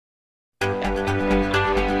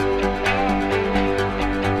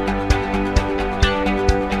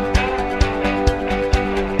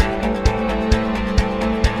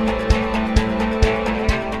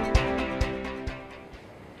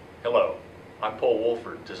I'm Paul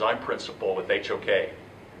Woolford, Design Principal with HOK,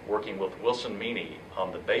 working with Wilson Meany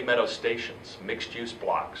on the Bay Meadows stations, mixed-use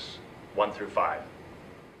blocks 1 through 5.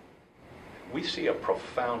 We see a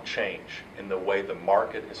profound change in the way the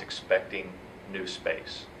market is expecting new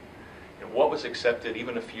space. And what was accepted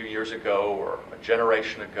even a few years ago or a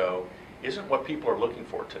generation ago isn't what people are looking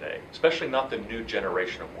for today, especially not the new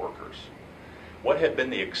generation of workers. What had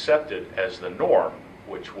been the accepted as the norm,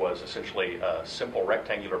 which was essentially a simple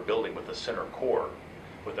rectangular building with a center core,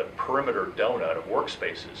 with a perimeter donut of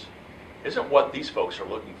workspaces, isn't what these folks are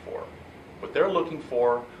looking for. What they're looking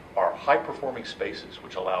for are high-performing spaces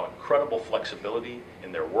which allow incredible flexibility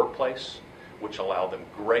in their workplace, which allow them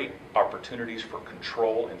great opportunities for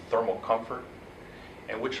control and thermal comfort,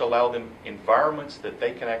 and which allow them environments that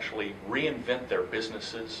they can actually reinvent their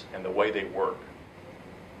businesses and the way they work.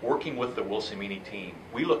 Working with the Wilson Meany team,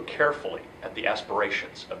 we look carefully at the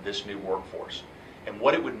aspirations of this new workforce and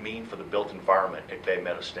what it would mean for the built environment at Bay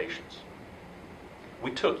Meadows stations. We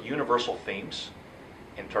took universal themes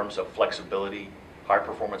in terms of flexibility,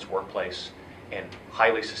 high-performance workplace, and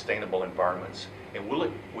highly sustainable environments, and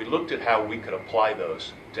we looked at how we could apply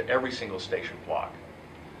those to every single station block.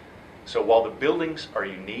 So while the buildings are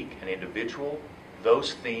unique and individual,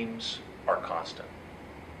 those themes are constant.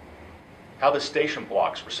 How the station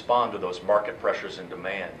blocks respond to those market pressures and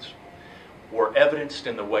demands were evidenced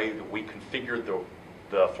in the way that we configured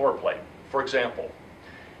the floor plate. For example,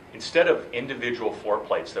 instead of individual floor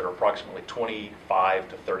plates that are approximately 25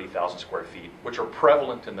 to 30,000 square feet, which are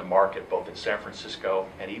prevalent in the market both in San Francisco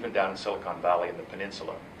and even down in Silicon Valley and the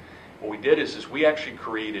peninsula, what we did is we actually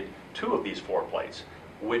created 2 of these floor plates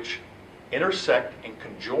which intersect and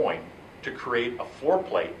conjoin to create a floor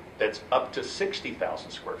plate that's up to 60,000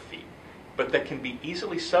 square feet, but that can be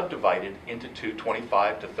easily subdivided into 2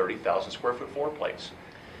 25 to 30,000 square foot floor plates.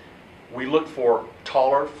 We looked for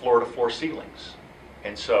taller floor-to-floor ceilings.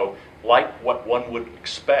 And so, like what one would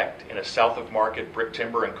expect in a south of market brick,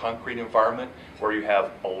 timber, and concrete environment where you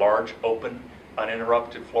have a large, open,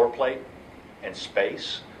 uninterrupted floor plate and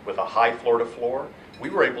space with a high floor-to-floor, we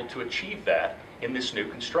were able to achieve that in this new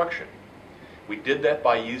construction. We did that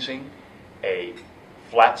by using a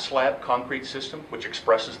flat slab concrete system which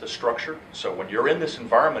expresses the structure. So when you're in this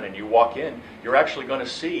environment and you walk in, you're actually going to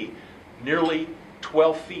see nearly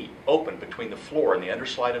 12 feet open between the floor and the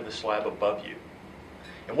underside of the slab above you.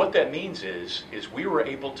 And what that means is we were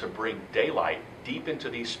able to bring daylight deep into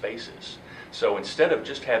these spaces. So instead of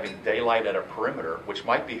just having daylight at a perimeter, which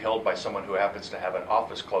might be held by someone who happens to have an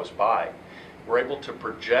office close by, we're able to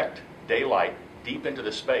project daylight deep into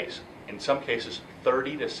the space, in some cases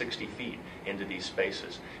 30 to 60 feet into these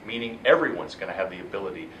spaces, meaning everyone's going to have the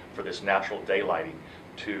ability for this natural daylighting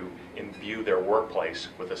to imbue their workplace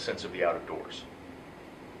with a sense of the outdoors.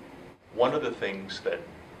 One of the things that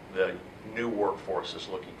the new workforce is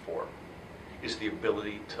looking for is the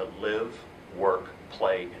ability to live, work,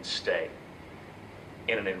 play, and stay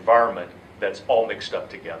in an environment that's all mixed up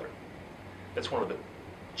together. That's one of the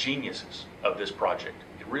geniuses of this project.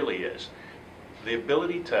 It really is. The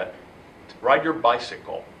ability to ride your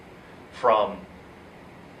bicycle from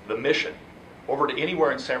the Mission over to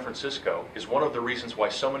anywhere in San Francisco is one of the reasons why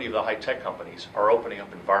so many of the high-tech companies are opening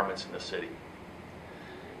up environments in the city.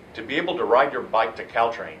 To be able to ride your bike to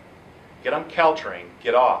Caltrain, get on Caltrain,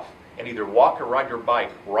 get off, and either walk or ride your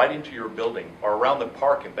bike right into your building or around the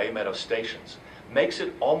park in Bay Meadows stations makes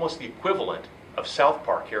it almost the equivalent of South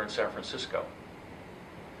Park here in San Francisco.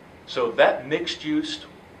 So that mixed-use,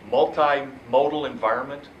 multimodal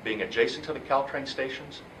environment being adjacent to the Caltrain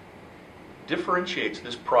stations differentiates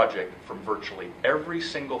this project from virtually every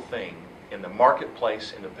single thing in the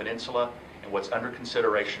marketplace in the peninsula and what's under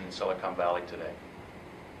consideration in Silicon Valley today.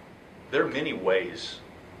 There are many ways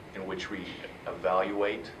in which we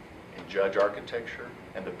evaluate and judge architecture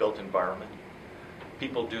and the built environment.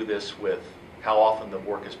 People do this with how often the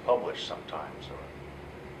work is published sometimes, or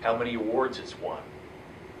how many awards it's won.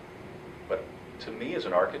 But to me as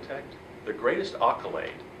an architect, the greatest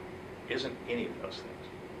accolade isn't any of those things.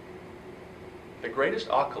 The greatest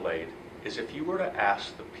accolade is if you were to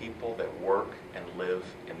ask the people that work and live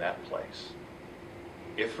in that place,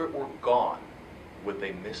 if it were gone, would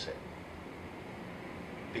they miss it?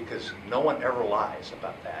 Because no one ever lies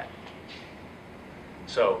about that.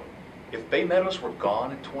 So, if Bay Meadows were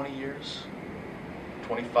gone in 20 years,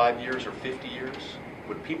 25 years, or 50 years,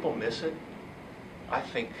 would people miss it? I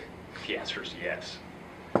think the answer is yes.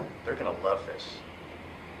 They're going to love this.